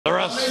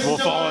rest will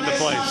fall into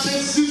place.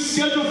 This is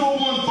scheduled for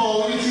one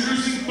fall.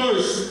 Introducing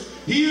first,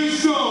 he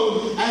is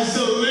known as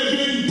the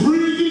living,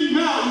 breathing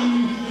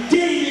mountain,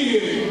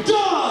 Damion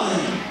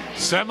Dunn.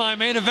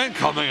 Semi-main event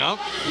coming up.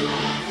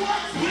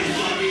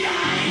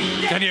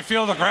 Can you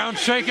feel the ground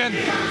shaking?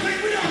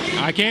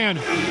 I can.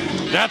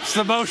 That's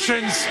the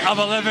motions of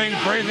a living,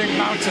 breathing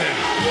mountain.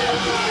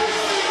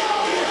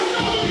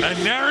 And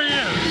there he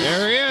is.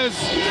 There he is.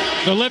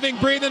 The living,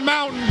 breathing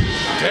mountain.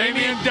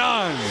 Damion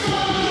Dunn.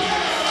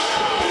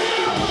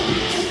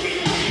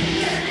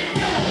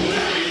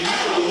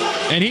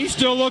 And he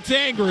still looks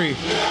angry.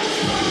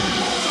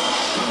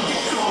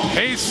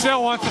 He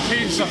still wants a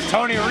piece of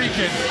Tony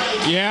Rican.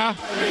 Yeah.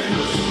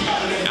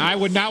 I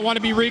would not want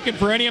to be Rican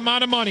for any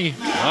amount of money.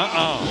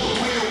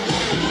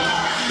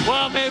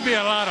 Well, maybe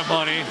a lot of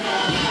money.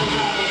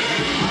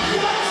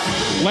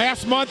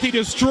 Last month he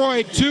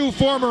destroyed two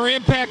former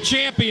Impact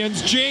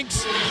champions,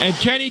 Jinx and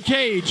Kenny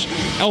Cage,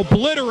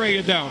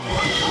 obliterated them.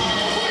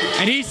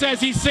 And he says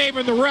he's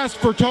saving the rest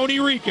for Tony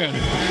Rican.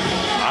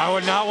 I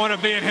would not want to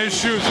be in his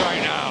shoes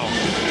right now.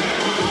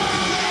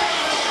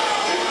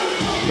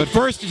 But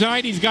first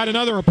tonight he's got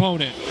another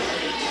opponent.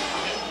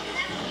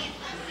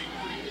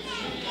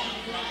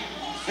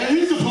 And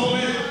his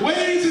opponent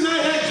weighing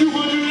tonight at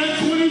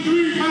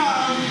 223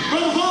 pounds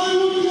from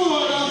Hollywood,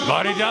 Florida.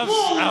 But he does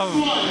have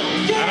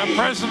an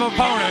impressive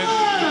opponent.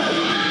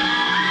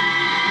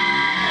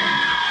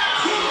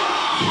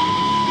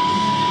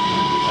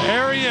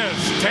 There he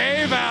is,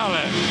 Dave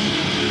Allen.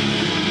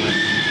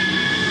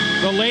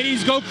 The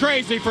ladies go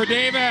crazy for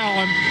Dave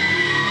Allen.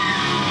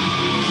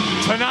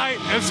 Tonight,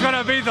 it's going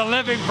to be the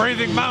living,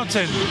 breathing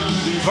mountain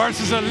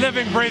versus a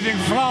living, breathing,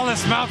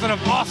 flawless mountain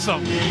of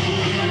awesome.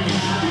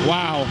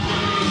 Wow.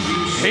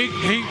 He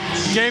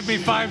gave me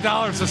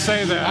 $5 to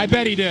say that. I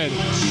bet he did.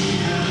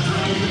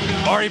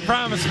 Or he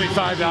promised me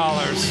 $5.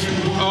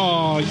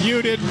 Oh,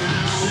 you didn't.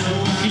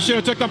 You should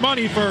have took the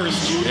money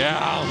first. Yeah.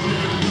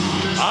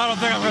 I don't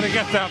think I'm going to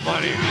get that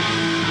money.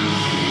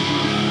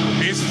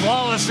 He's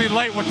flawlessly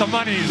late with the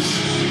monies.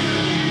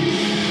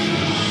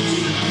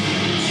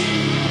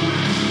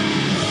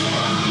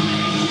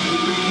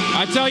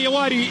 I tell you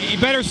what, he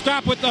better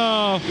stop with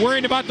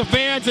worrying about the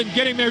fans and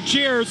getting their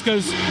cheers,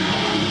 because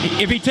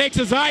if he takes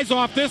his eyes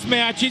off this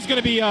match, he's going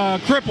to be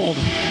crippled.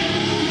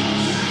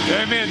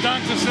 Damion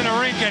Dunn just in the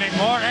ring getting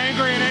more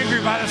angry and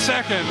angry by the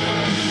second.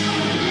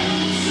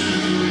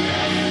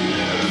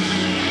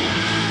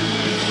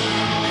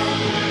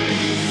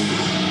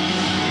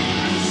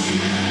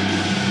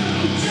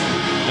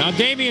 Now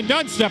Damion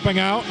Dunn stepping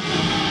out.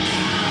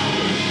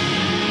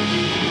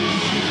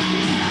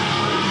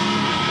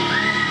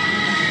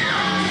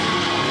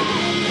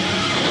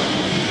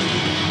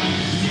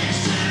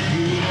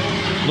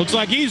 Looks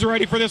like he's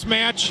ready for this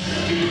match.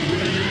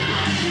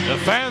 The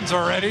fans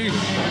are ready.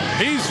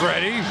 He's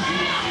ready.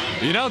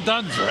 You know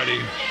Dunn's ready.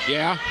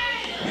 Yeah.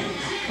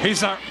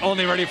 He's not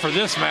only ready for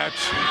this match,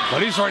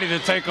 but he's ready to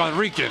take on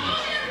Rican.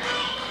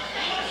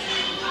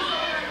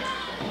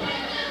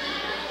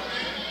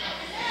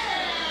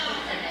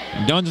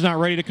 Dunn's not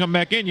ready to come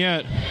back in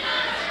yet.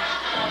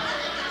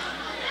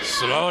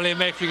 Slowly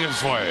making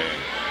his way.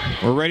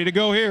 We're ready to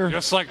go here.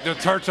 Just like the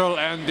turtle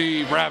and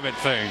the rabbit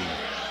thing.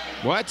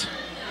 What?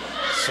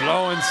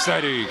 Slow and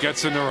steady,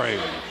 gets in the ring.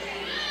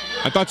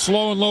 I thought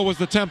slow and low was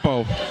the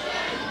tempo.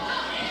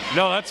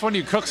 No, that's when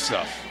you cook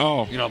stuff.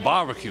 Oh. You know,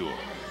 barbecue.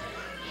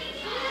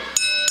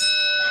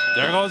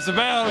 There goes the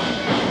bell.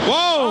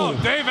 Whoa! Oh,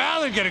 Dave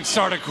Allen getting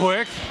started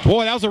quick.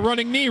 Boy, that was a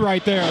running knee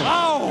right there.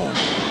 Oh!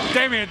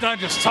 Damion Dunn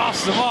just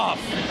tossed him off.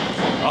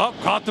 Oh,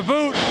 caught the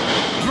boot.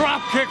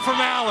 Drop kick from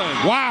Allen.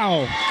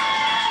 Wow.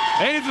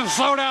 They need to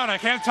slow down. I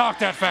can't talk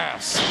that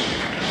fast.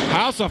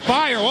 House of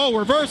Fire. Oh,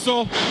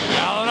 reversal.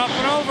 Allen up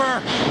and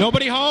over.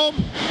 Nobody home.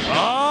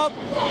 Up.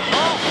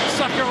 Oh,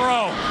 second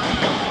row.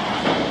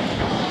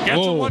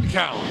 Gets a 1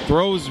 count.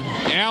 Throws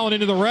Allen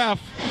into the ref.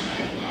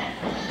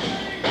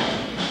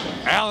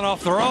 Allen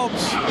off the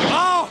ropes.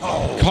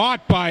 Oh!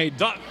 Caught by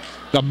Dunn.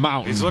 The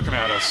mountain. He's looking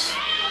at us.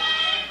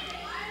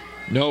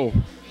 No.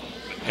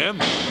 Him.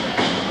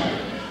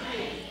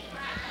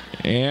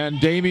 And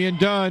Damion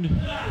Dunn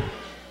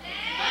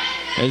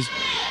has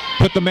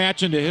put the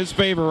match into his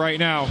favor right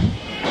now.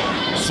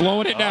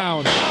 Slowing it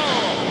down.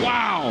 Oh.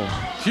 Wow.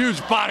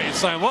 Huge body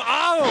slam. Oh!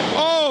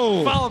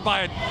 Oh! Followed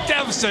by a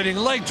devastating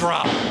leg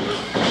drop.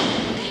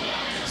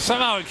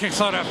 Somehow he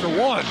kicks out after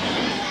 1.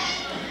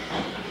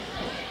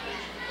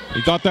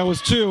 He thought that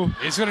was 2.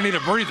 He's going to need a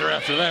breather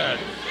after that.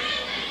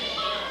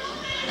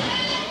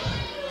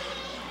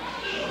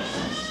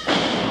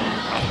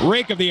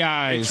 Rake of the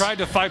eyes. He tried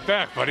to fight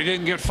back, but he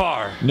didn't get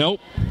far. Nope.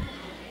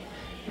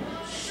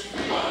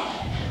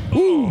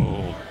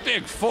 Ooh,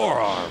 big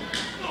forearm.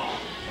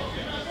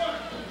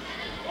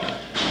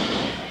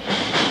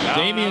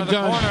 Damion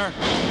Dunn corner.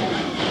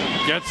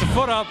 Gets the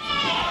foot up.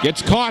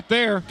 Gets caught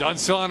there. Dunn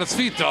still on his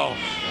feet, though.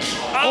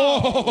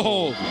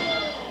 Oh!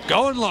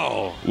 Going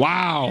low.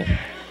 Wow.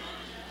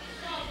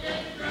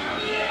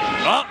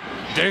 Oh,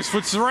 Dave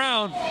switches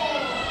around.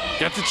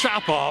 Gets a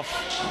chop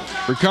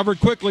off. Recovered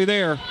quickly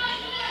there.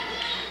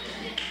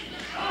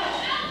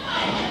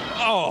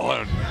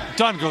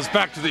 Dunn goes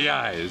back to the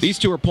eyes. These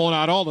two are pulling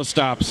out all the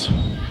stops.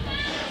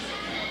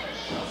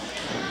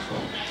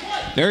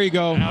 There you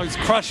go. Now he's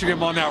crushing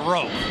him on that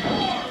rope.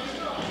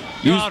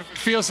 You know how it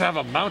feels to have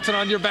a mountain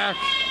on your back?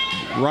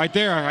 Right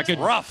there. I could.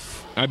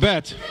 Rough. I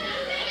bet.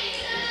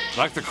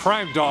 Like the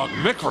crime dog,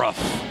 Mick Ruff.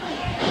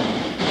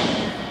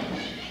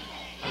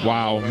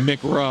 Wow, Mick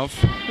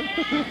Ruff.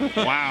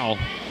 Wow.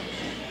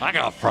 I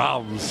got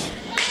problems.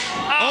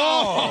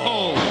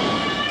 Oh!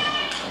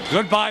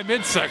 Goodbye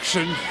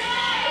midsection.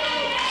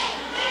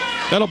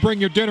 That'll bring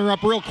your dinner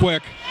up real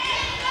quick.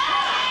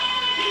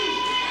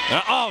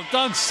 Oh,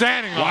 Dunn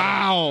standing on him.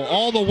 Wow,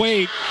 all the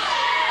weight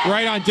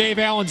right on Dave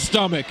Allen's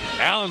stomach.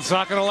 Allen's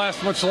not going to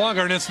last much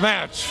longer in this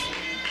match.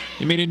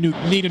 He may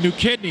need a new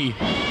kidney.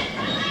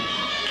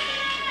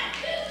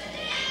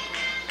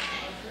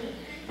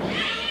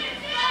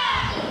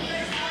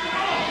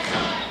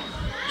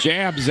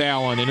 Jabs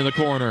Allen into the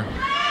corner.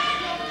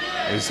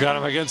 He's got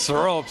him against the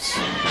ropes.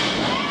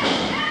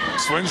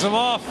 Swings him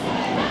off.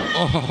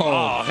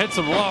 Oh, hits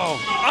him low.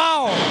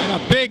 Oh!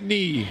 And a big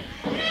knee.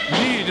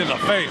 Knee to the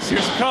face.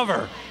 Here's the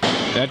cover.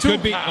 That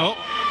could be. Oh,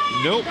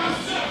 nope.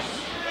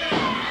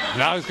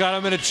 Now he's got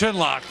him in a chin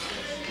lock.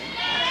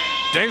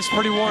 Dave's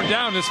pretty worn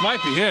down. This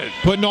might be it.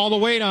 Putting all the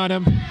weight on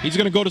him. He's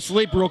going to go to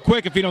sleep real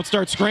quick if he don't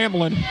start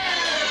scrambling.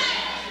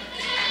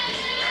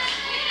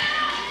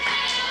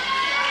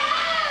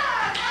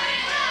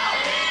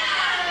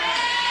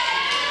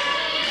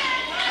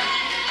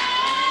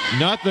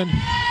 Nothing.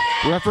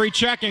 Referee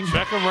checking.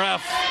 Check him,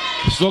 ref.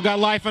 Still got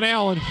life on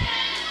Allen.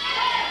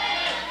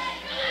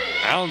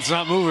 Allen's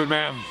not moving,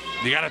 man.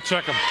 You got to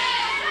check him.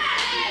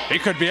 He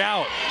could be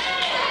out.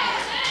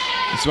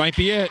 This might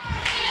be it.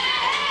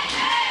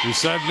 He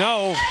said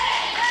no.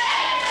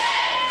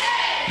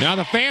 Now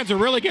the fans are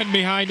really getting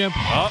behind him.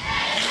 Oh,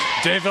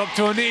 Dave up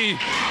to a knee.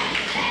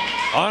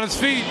 On his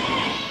feet.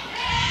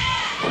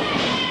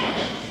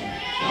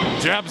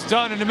 Jab's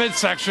done in the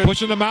midsection.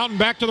 Pushing the mountain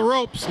back to the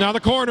ropes. Now the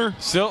corner.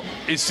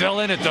 He's still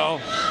in it, though.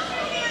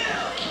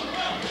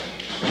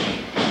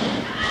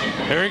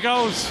 Here he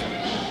goes.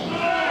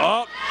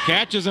 Oh,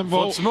 catches him.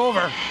 flips him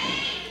over.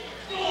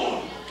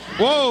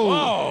 Whoa.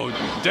 Whoa,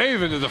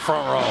 Dave into the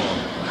front row.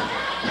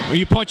 When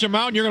you punch him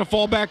out, and you're going to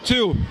fall back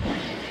too. Ooh,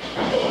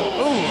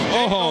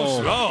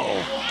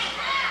 oh.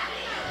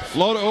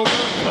 Float over.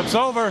 Flips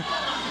over.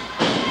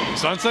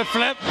 Sunset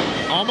flip.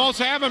 Almost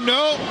have him.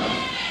 No.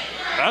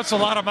 That's a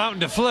lot of mountain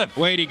to flip.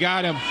 Wait, he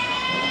got him.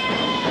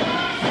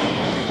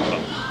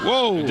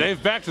 Whoa.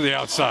 Dave back to the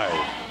outside.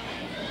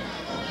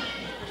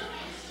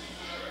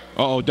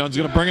 Uh-oh, Dunn's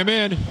going to bring him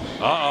in.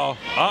 Uh-oh.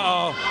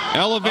 Uh-oh.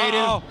 Elevated.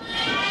 Uh-oh.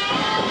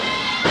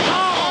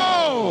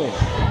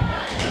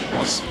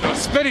 A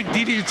spinning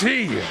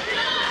DDT.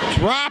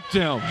 Dropped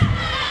him.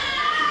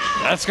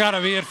 That's got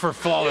to be it for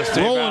flawless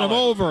Dave Rolling Allen. him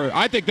over.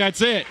 I think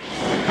that's it.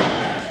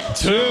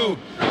 Two.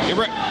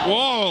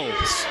 Whoa.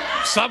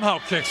 Somehow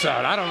kicks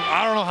out. I don't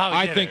know how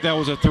he did think it. that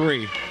was a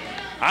 3.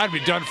 I'd be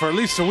done for at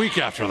least a week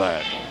after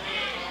that.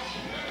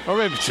 Or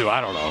maybe 2,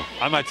 I don't know.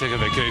 I might take a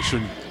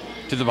vacation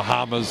to the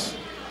Bahamas,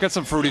 get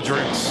some fruity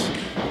drinks.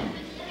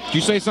 Did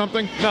you say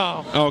something?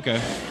 No. Oh,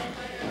 okay.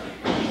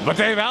 But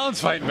Dave Allen's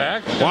fighting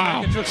back.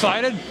 Wow. Get you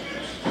excited?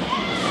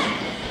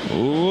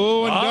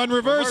 Ooh, and Dunn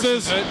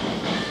reverses. It.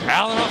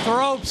 Allen off the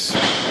ropes.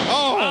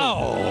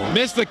 Oh.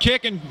 Missed the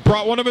kick and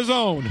brought one of his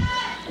own.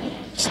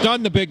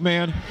 Stunned the big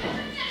man.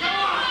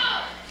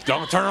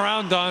 Don't turn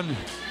around, Dunn.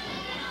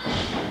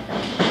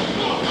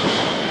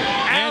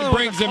 And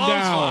brings him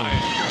down.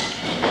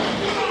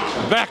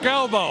 Back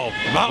elbow.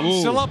 Mountain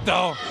still up,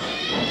 though.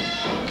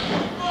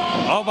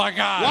 Oh, my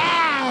God.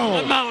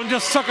 Wow. The mountain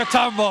just took a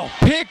tumble.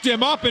 Picked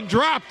him up and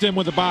dropped him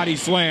with a body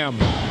slam.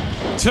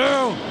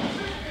 2.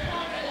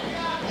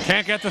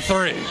 Can't get the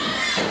 3.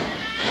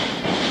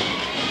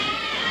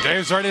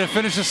 Dave's ready to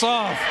finish this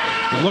off.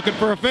 Looking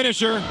for a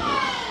finisher.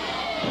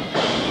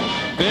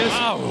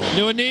 Fist.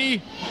 New a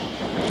knee.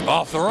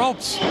 Off the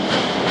ropes.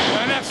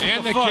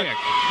 And the kick.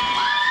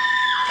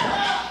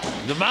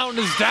 The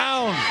mountain is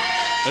down.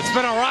 It's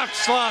been a rock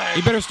slide.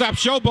 He better stop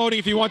showboating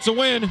if he wants to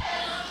win.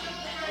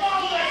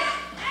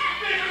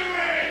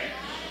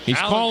 He's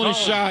calling his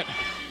shot.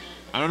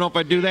 I don't know if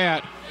I'd do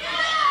that.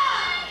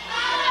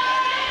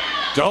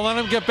 Don't let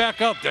him get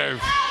back up, Dave.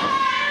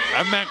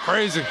 That meant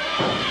crazy.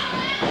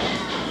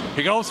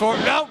 He goes for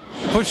it. Nope.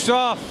 Pushed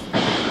off.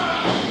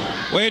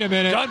 Wait a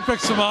minute. Dunn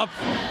picks him up.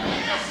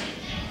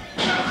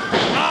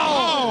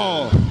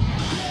 Oh!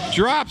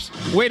 Drops.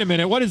 Wait a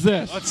minute. What is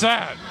this? What's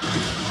that?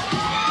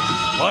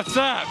 What's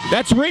that?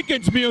 That's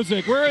Rican's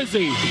music. Where is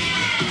he?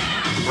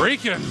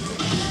 Rican.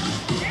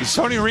 Is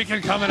Tony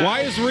Rican coming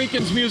Why is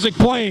Rican's music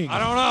playing? I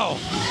don't know.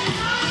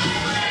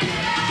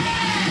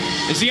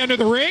 Is he under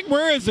the ring?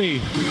 Where is he?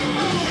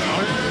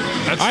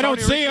 That's I don't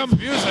Tony see him.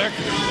 Rican's music.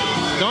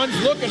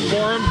 Dunn's looking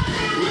for him.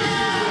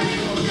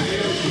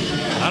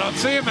 I don't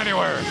see him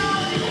anywhere.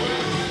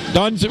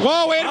 Dunn's.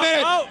 Whoa, wait a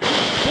minute. Oh.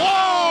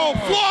 Whoa,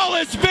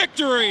 flawless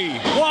victory.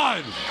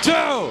 1,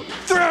 2,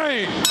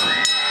 3.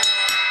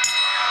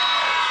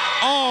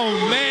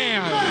 Oh,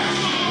 man.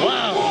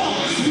 Wow.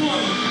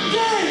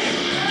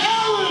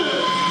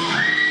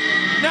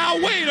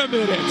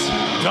 minute.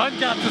 Dunn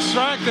got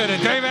distracted,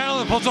 and Dave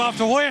Allen pulls off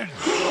the win.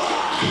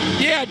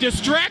 Yeah,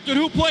 distracted.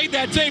 Who played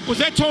that tape? Was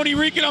that Tony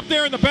Rican up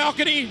there in the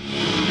balcony?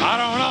 I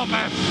don't know,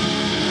 man.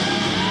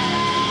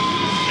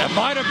 It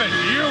might have been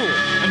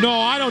you. No,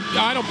 I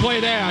don't play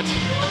that.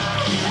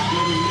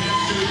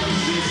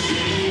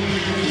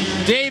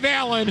 Dave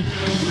Allen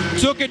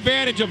took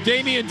advantage of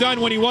Damion Dunn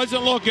when he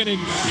wasn't looking and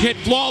hit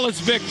flawless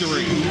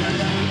victory.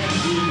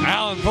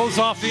 Allen pulls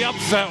off the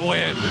upset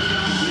win.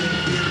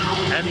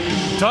 And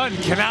Dunn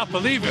cannot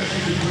believe it.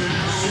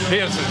 He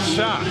is in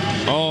shock.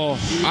 Oh,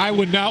 I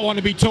would not want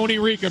to be Tony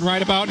Rican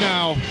right about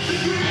now.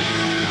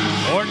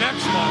 Or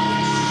next month.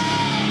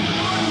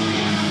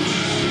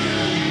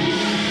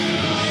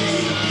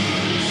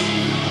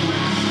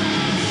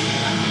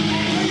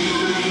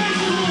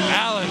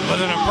 Allen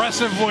with an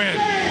impressive win.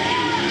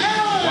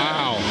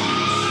 Wow.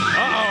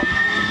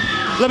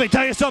 Uh-oh. Let me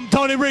tell you something,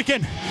 Tony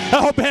Rican.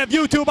 I hope you have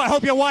YouTube. I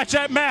hope you watch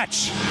that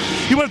match.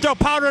 You want to throw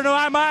powder into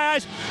my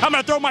eyes? I'm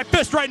going to throw my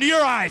fist right into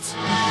your eyes.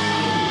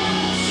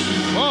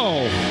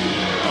 Whoa.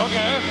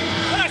 Okay.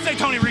 When I say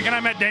Tony Rican, I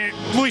meant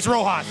Luis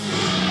Rojas.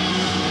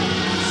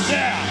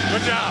 Yeah,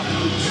 good job.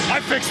 I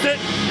fixed it.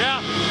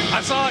 Yeah,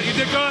 I saw it. You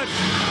did good.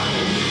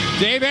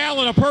 Dave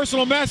Allen, a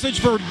personal message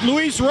for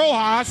Luis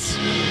Rojas.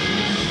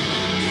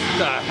 What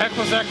the heck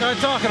was that guy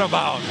talking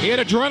about? He had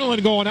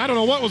adrenaline going. I don't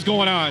know what was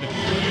going on.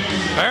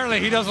 Apparently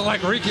he doesn't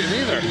like Rican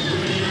either.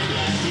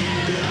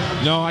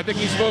 No, I think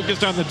he's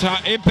focused on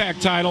the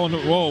Impact title. And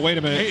whoa, wait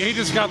a minute. He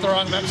just got the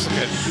wrong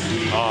Mexican.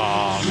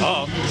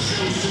 Oh.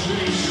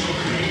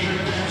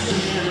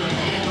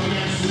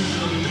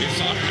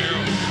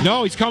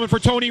 No, he's coming for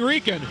Tony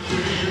Rican.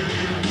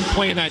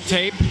 Playing that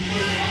tape.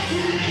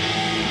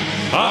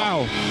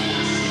 Wow.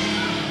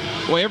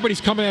 Boy,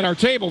 everybody's coming at our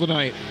table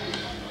tonight.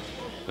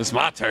 It's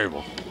my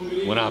table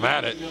when I'm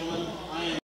at it.